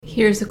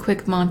Here's a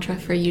quick mantra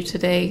for you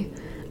today.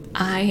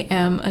 I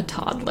am a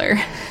toddler.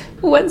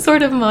 What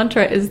sort of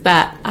mantra is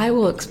that? I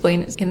will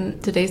explain it in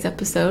today's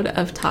episode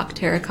of Talk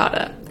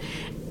Terracotta.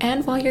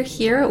 And while you're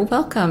here,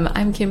 welcome.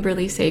 I'm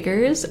Kimberly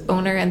Sagers,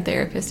 owner and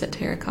therapist at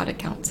Terracotta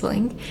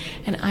Counseling,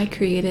 and I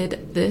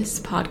created this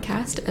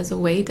podcast as a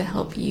way to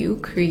help you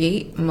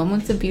create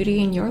moments of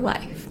beauty in your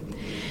life.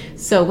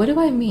 So what do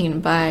I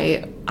mean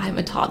by I'm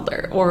a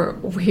toddler or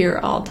we're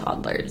all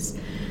toddlers?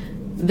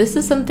 This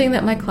is something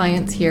that my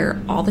clients hear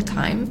all the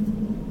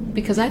time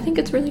because I think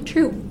it's really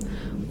true.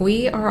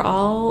 We are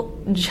all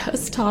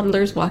just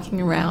toddlers walking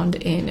around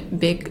in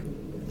big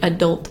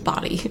adult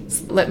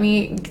bodies. Let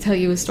me tell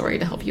you a story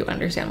to help you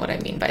understand what I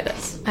mean by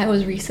this. I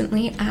was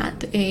recently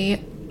at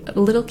a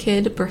little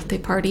kid birthday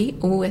party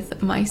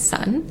with my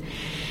son,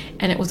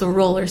 and it was a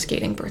roller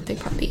skating birthday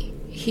party.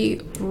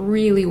 He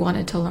really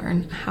wanted to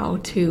learn how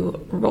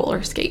to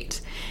roller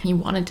skate. He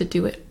wanted to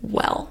do it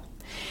well.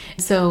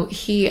 So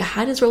he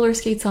had his roller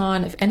skates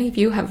on. If any of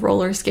you have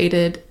roller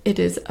skated, it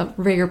is a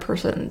rare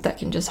person that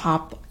can just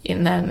hop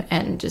in them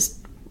and just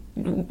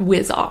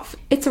whiz off.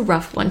 It's a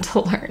rough one to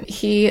learn.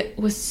 He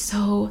was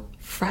so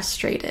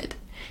frustrated.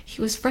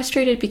 He was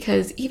frustrated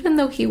because even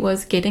though he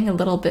was getting a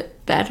little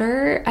bit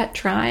better at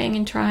trying,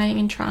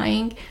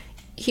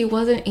 he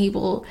wasn't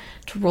able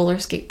to roller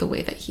skate the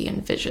way that he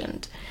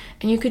envisioned.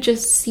 And you could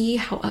just see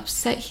how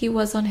upset he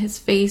was on his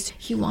face.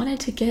 He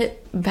wanted to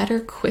get better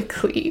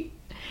quickly.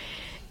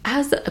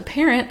 As a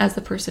parent, as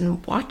the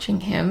person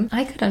watching him,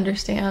 I could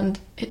understand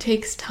it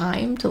takes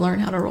time to learn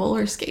how to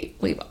roller skate.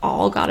 We've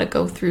all got to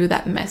go through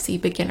that messy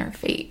beginner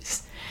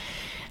phase.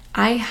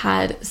 I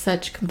had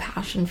such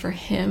compassion for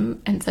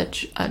him and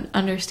such an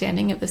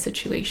understanding of the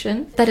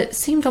situation that it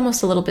seemed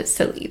almost a little bit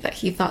silly that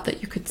he thought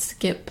that you could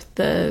skip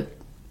the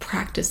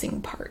practicing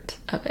part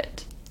of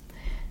it.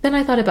 Then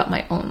I thought about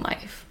my own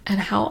life and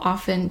how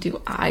often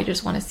do I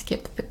just want to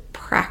skip the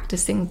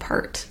practicing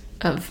part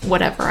of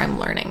whatever I'm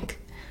learning.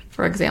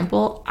 For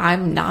example,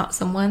 I'm not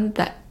someone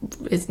that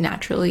is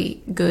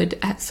naturally good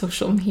at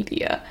social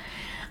media.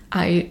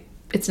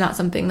 It's not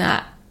something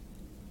that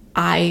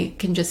I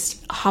can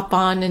just hop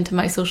on into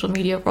my social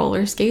media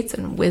roller skates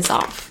and whiz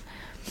off.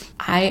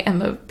 I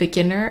am a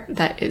beginner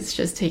that is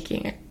just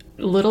taking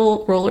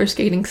little roller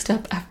skating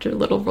step after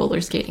little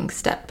roller skating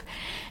step.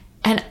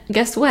 And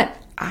guess what?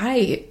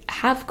 I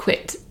have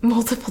quit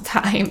multiple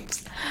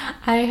times.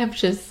 I have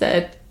just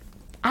said,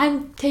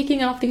 I'm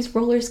taking off these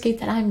roller skates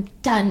and I'm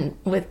done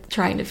with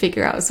trying to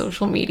figure out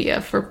social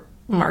media for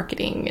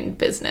marketing and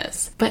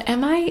business. But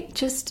am I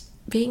just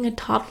being a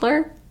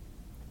toddler?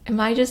 Am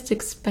I just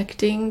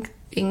expecting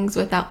things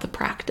without the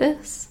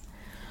practice?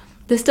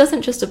 This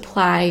doesn't just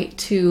apply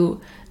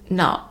to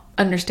not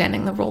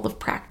understanding the role of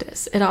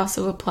practice. It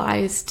also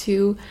applies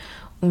to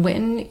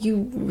when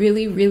you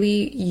really,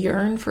 really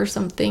yearn for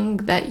something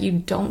that you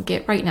don't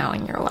get right now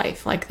in your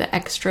life, like the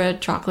extra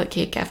chocolate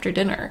cake after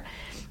dinner.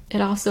 It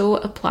also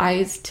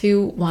applies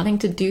to wanting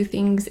to do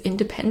things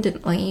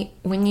independently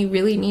when you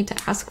really need to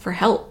ask for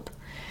help.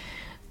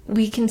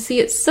 We can see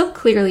it so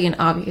clearly and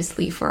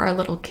obviously for our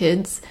little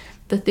kids,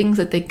 the things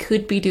that they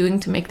could be doing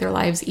to make their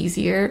lives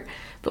easier.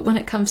 But when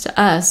it comes to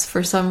us,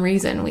 for some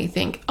reason, we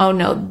think, oh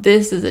no,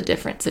 this is a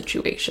different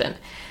situation.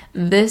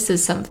 This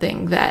is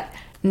something that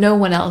no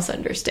one else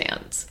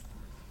understands.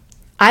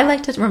 I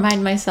like to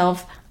remind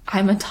myself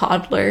I'm a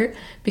toddler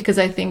because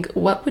I think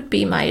what would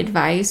be my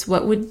advice?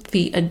 What would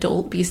the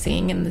adult be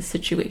seeing in this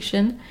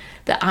situation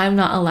that I'm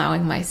not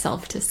allowing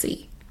myself to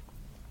see?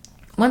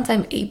 Once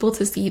I'm able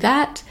to see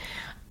that,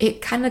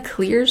 it kind of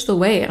clears the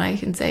way and I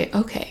can say,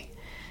 okay,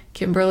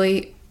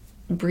 Kimberly,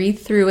 breathe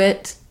through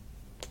it.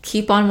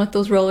 Keep on with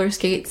those roller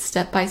skates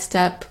step by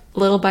step,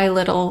 little by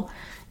little.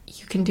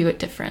 You can do it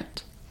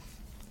different.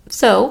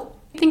 So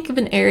think of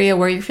an area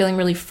where you're feeling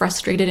really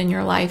frustrated in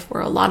your life,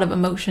 where a lot of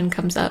emotion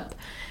comes up.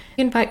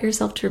 Invite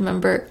yourself to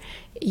remember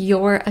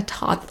you're a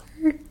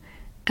toddler.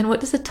 And what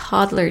does a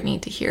toddler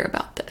need to hear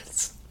about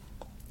this?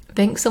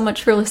 Thanks so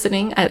much for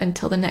listening.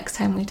 Until the next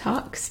time we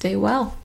talk, stay well.